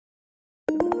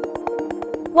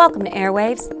Welcome to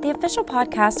Airwaves, the official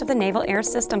podcast of the Naval Air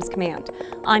Systems Command.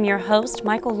 I'm your host,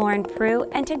 Michael Lauren Prue,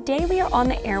 and today we are on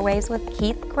the airwaves with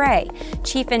Keith Gray,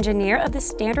 Chief Engineer of the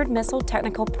Standard Missile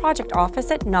Technical Project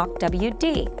Office at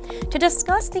NOC-WD, to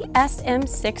discuss the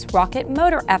SM-6 rocket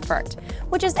motor effort,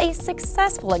 which is a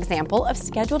successful example of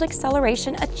scheduled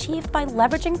acceleration achieved by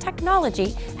leveraging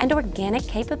technology and organic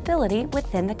capability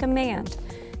within the command.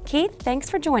 Keith, thanks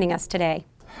for joining us today.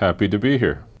 Happy to be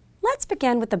here. Let's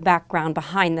begin with the background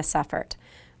behind this effort.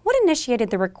 What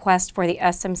initiated the request for the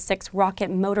SM-6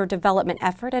 rocket motor development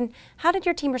effort, and how did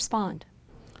your team respond?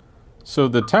 So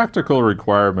the tactical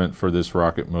requirement for this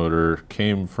rocket motor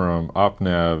came from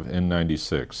OPNAV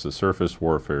N96, the surface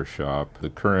warfare shop. The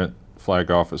current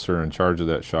flag officer in charge of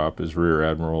that shop is Rear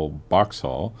Admiral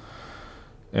Boxhall.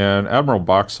 And Admiral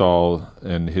Boxhall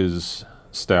and his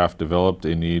staff developed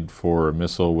a need for a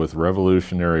missile with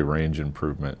revolutionary range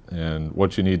improvement. And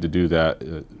what you need to do that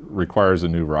requires a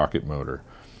new rocket motor.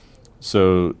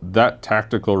 So that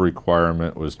tactical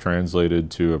requirement was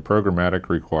translated to a programmatic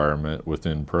requirement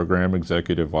within Program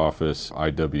Executive Office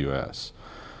IWS.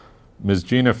 Ms.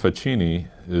 Gina Faccini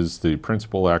is the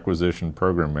Principal Acquisition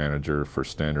Program Manager for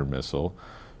Standard Missile.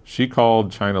 She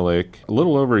called China Lake a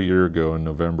little over a year ago in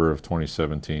November of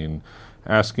 2017,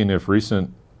 asking if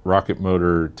recent rocket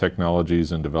motor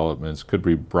technologies and developments could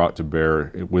be brought to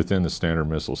bear within the Standard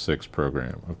Missile 6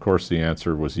 program. Of course, the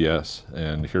answer was yes,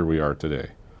 and here we are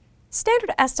today. Standard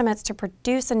estimates to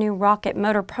produce a new rocket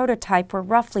motor prototype were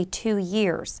roughly 2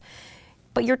 years,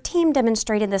 but your team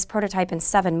demonstrated this prototype in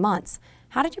 7 months.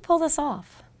 How did you pull this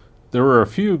off? There were a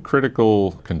few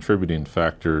critical contributing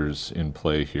factors in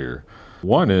play here.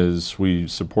 One is we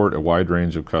support a wide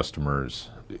range of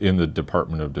customers in the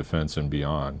Department of Defense and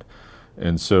beyond.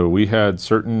 And so we had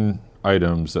certain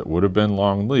items that would have been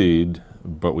long lead,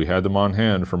 but we had them on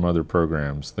hand from other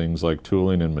programs, things like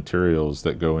tooling and materials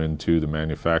that go into the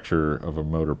manufacture of a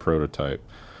motor prototype.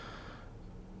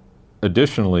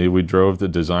 Additionally, we drove the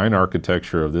design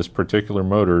architecture of this particular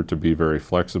motor to be very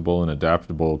flexible and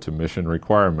adaptable to mission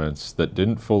requirements that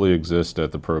didn't fully exist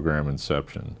at the program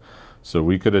inception. So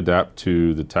we could adapt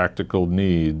to the tactical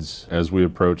needs as we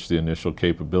approach the initial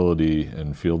capability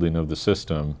and fielding of the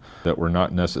system that were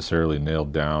not necessarily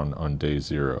nailed down on day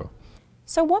zero.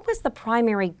 So what was the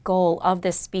primary goal of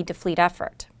this speed to fleet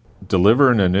effort?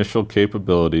 Deliver an initial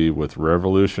capability with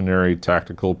revolutionary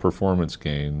tactical performance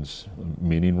gains,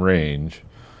 meaning range,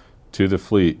 to the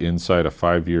fleet inside a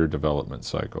 5-year development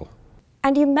cycle.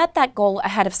 And you met that goal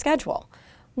ahead of schedule.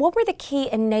 What were the key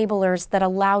enablers that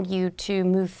allowed you to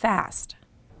move fast?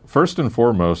 First and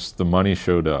foremost, the money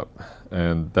showed up.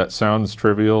 And that sounds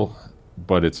trivial,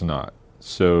 but it's not.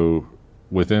 So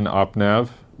within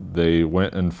OPNAV, they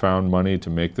went and found money to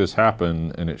make this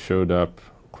happen, and it showed up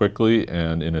quickly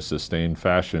and in a sustained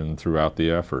fashion throughout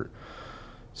the effort.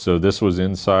 So this was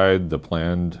inside the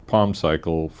planned POM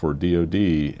cycle for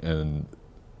DoD, and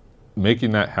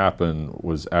making that happen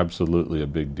was absolutely a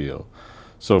big deal.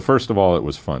 So first of all, it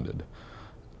was funded.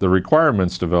 The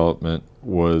requirements development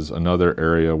was another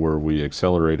area where we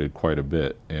accelerated quite a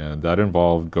bit, and that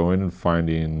involved going and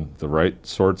finding the right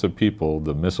sorts of people,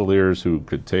 the missileers who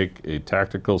could take a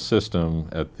tactical system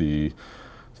at the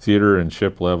theater and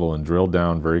ship level and drill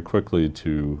down very quickly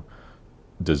to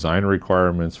design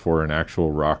requirements for an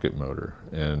actual rocket motor.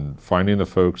 And finding the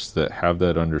folks that have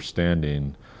that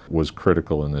understanding was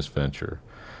critical in this venture.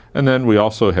 And then we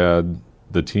also had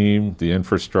the team, the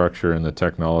infrastructure, and the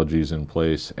technologies in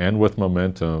place, and with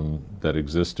momentum that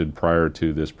existed prior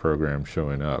to this program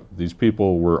showing up. These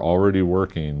people were already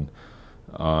working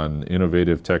on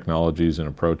innovative technologies and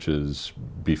approaches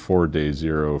before day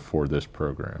zero for this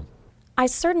program. I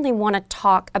certainly want to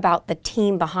talk about the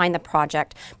team behind the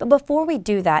project, but before we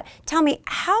do that, tell me,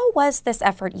 how was this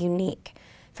effort unique?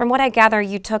 From what I gather,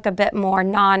 you took a bit more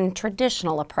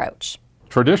non-traditional approach.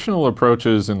 Traditional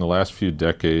approaches in the last few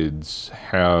decades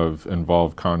have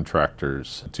involved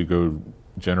contractors to go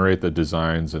generate the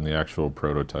designs and the actual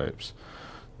prototypes.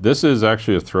 This is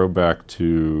actually a throwback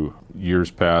to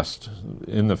years past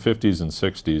in the 50s and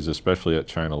 60s, especially at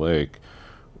China Lake,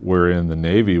 wherein the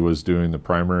Navy was doing the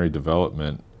primary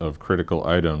development of critical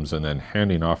items and then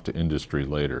handing off to industry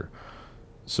later.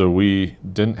 So we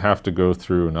didn't have to go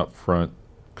through an upfront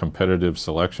competitive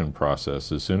selection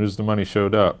process. As soon as the money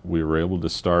showed up, we were able to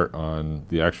start on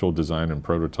the actual design and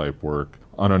prototype work.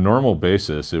 On a normal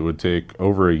basis, it would take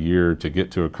over a year to get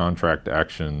to a contract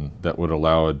action that would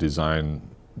allow a design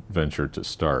venture to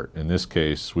start. In this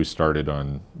case, we started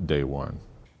on day one.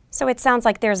 So it sounds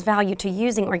like there's value to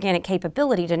using organic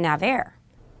capability to NAVAIR.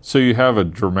 So you have a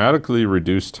dramatically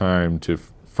reduced time to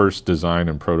first design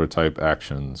and prototype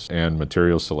actions and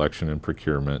material selection and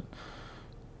procurement.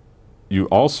 You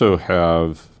also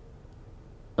have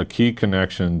a key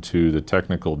connection to the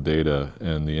technical data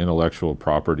and the intellectual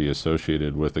property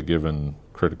associated with a given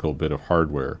critical bit of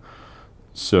hardware.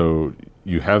 So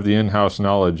you have the in-house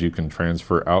knowledge you can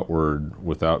transfer outward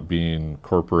without being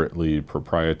corporately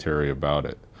proprietary about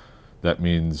it. That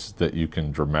means that you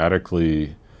can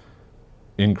dramatically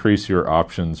increase your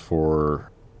options for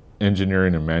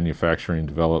engineering and manufacturing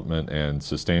development and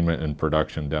sustainment and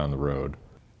production down the road.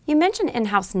 You mentioned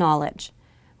in-house knowledge.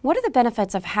 What are the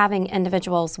benefits of having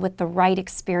individuals with the right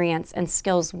experience and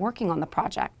skills working on the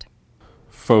project?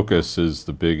 Focus is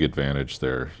the big advantage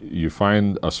there. You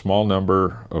find a small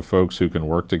number of folks who can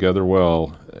work together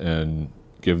well and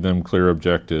give them clear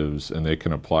objectives, and they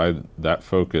can apply that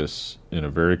focus in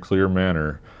a very clear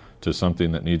manner to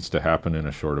something that needs to happen in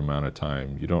a short amount of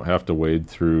time. You don't have to wade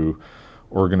through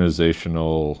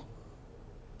organizational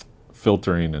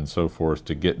filtering and so forth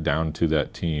to get down to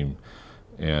that team.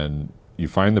 And you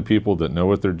find the people that know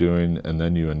what they're doing, and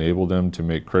then you enable them to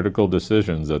make critical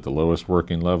decisions at the lowest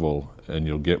working level, and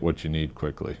you'll get what you need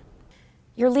quickly.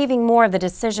 You're leaving more of the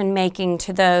decision making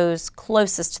to those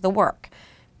closest to the work.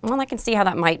 Well, I can see how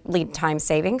that might lead to time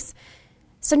savings.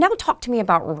 So now talk to me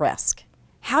about risk.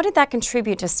 How did that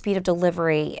contribute to speed of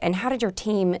delivery, and how did your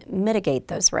team mitigate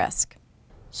those risks?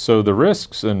 So the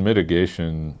risks and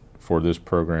mitigation for this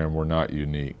program were not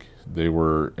unique. They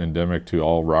were endemic to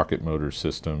all rocket motor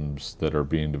systems that are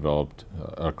being developed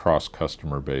across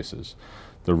customer bases.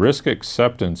 The risk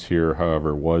acceptance here,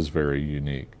 however, was very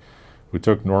unique. We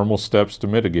took normal steps to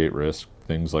mitigate risk,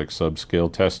 things like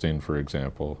subscale testing, for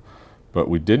example, but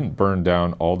we didn't burn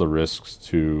down all the risks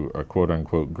to a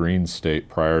quote-unquote green state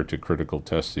prior to critical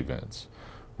test events.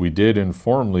 We did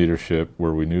inform leadership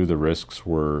where we knew the risks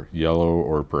were yellow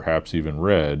or perhaps even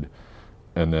red,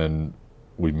 and then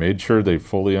we made sure they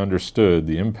fully understood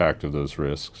the impact of those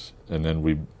risks, and then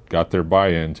we got their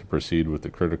buy-in to proceed with the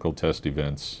critical test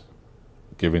events,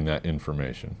 giving that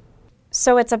information.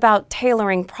 So it's about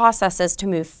tailoring processes to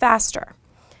move faster.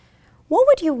 What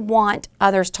would you want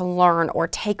others to learn or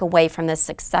take away from this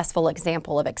successful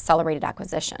example of accelerated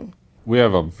acquisition? We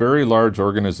have a very large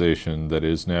organization that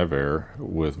is NavAir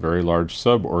with very large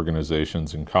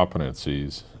sub-organizations and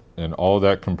competencies, and all of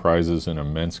that comprises an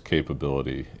immense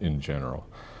capability in general.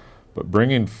 But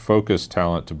bringing focused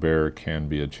talent to bear can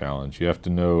be a challenge. You have to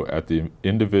know at the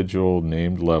individual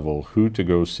named level who to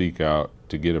go seek out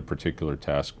to get a particular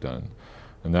task done.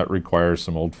 And that requires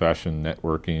some old-fashioned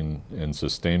networking and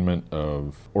sustainment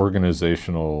of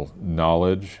organizational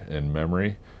knowledge and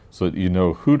memory so that you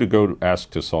know who to go to ask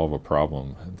to solve a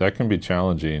problem. That can be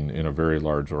challenging in a very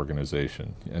large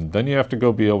organization. And then you have to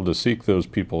go be able to seek those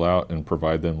people out and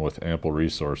provide them with ample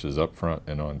resources up front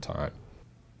and on time.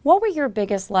 What were your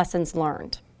biggest lessons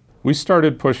learned? We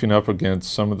started pushing up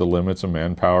against some of the limits of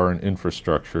manpower and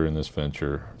infrastructure in this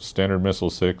venture. Standard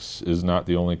Missile-6 is not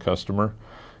the only customer.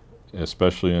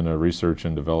 Especially in a research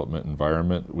and development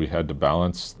environment, we had to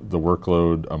balance the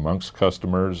workload amongst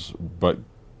customers, but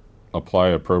apply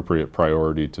appropriate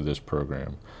priority to this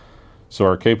program. So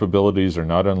our capabilities are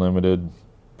not unlimited.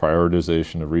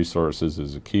 Prioritization of resources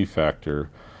is a key factor,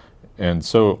 and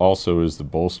so also is the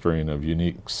bolstering of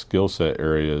unique skill set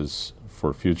areas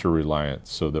for future reliance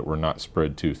so that we're not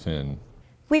spread too thin.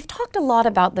 We've talked a lot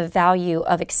about the value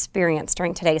of experience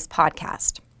during today's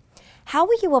podcast. How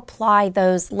will you apply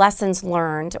those lessons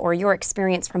learned or your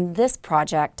experience from this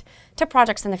project to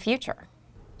projects in the future?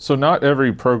 So not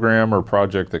every program or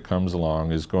project that comes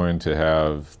along is going to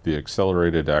have the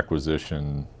accelerated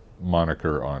acquisition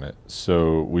moniker on it.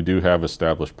 So we do have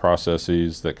established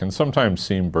processes that can sometimes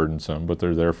seem burdensome, but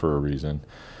they're there for a reason.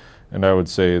 And I would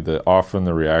say that often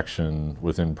the reaction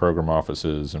within program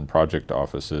offices and project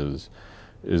offices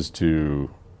is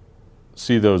to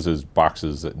see those as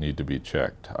boxes that need to be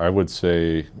checked. I would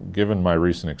say, given my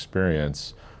recent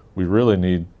experience, we really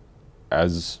need,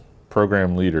 as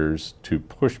program leaders, to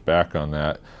push back on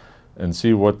that and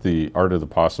see what the art of the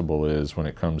possible is when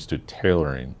it comes to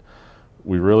tailoring.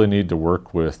 We really need to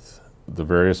work with the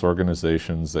various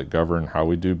organizations that govern how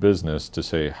we do business to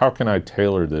say, how can I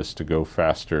tailor this to go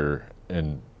faster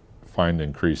and find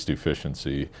increased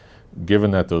efficiency,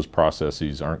 given that those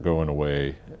processes aren't going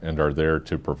away and are there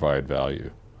to provide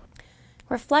value.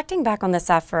 Reflecting back on this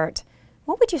effort,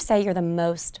 what would you say you're the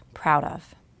most proud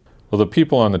of? Well, the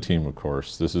people on the team, of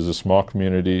course. This is a small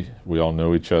community. We all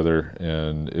know each other,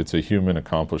 and it's a human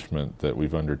accomplishment that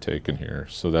we've undertaken here.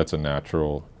 So that's a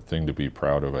natural thing to be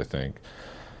proud of, I think.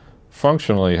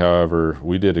 Functionally, however,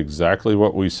 we did exactly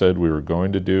what we said we were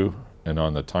going to do and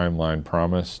on the timeline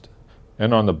promised,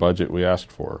 and on the budget we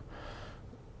asked for.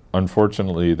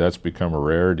 Unfortunately, that's become a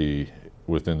rarity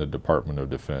within the Department of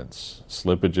Defense.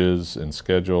 Slippages in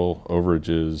schedule,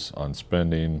 overages on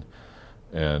spending,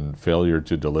 and failure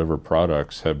to deliver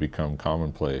products have become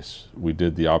commonplace. We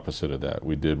did the opposite of that.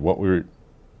 We did what we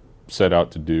set out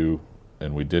to do,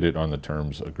 and we did it on the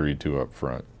terms agreed to up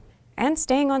front. And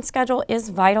staying on schedule is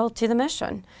vital to the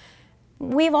mission.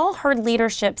 We've all heard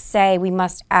leadership say we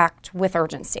must act with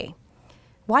urgency.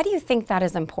 Why do you think that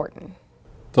is important?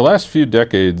 The last few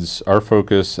decades, our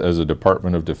focus as a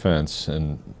Department of Defense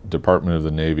and Department of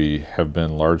the Navy have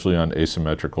been largely on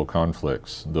asymmetrical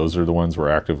conflicts. Those are the ones we're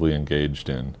actively engaged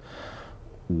in.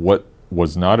 What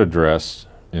was not addressed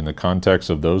in the context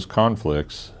of those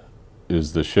conflicts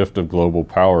is the shift of global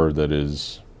power that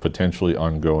is potentially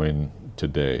ongoing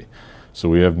today. So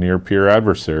we have near-peer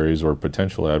adversaries or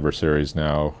potential adversaries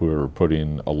now who are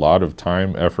putting a lot of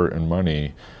time, effort, and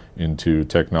money into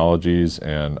technologies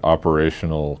and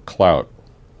operational clout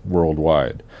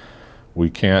worldwide. We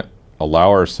can't allow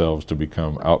ourselves to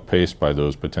become outpaced by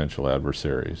those potential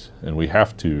adversaries, and we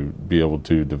have to be able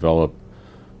to develop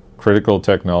critical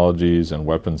technologies and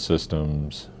weapon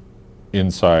systems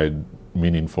inside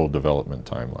meaningful development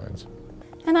timelines.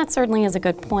 And that certainly is a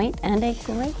good point and a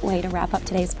great way to wrap up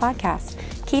today's podcast.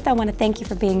 Keith, I want to thank you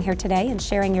for being here today and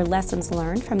sharing your lessons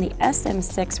learned from the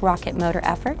SM-6 rocket motor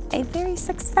effort, a very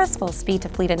successful speed to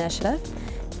fleet initiative.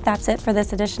 That's it for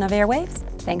this edition of Airwaves.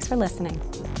 Thanks for listening.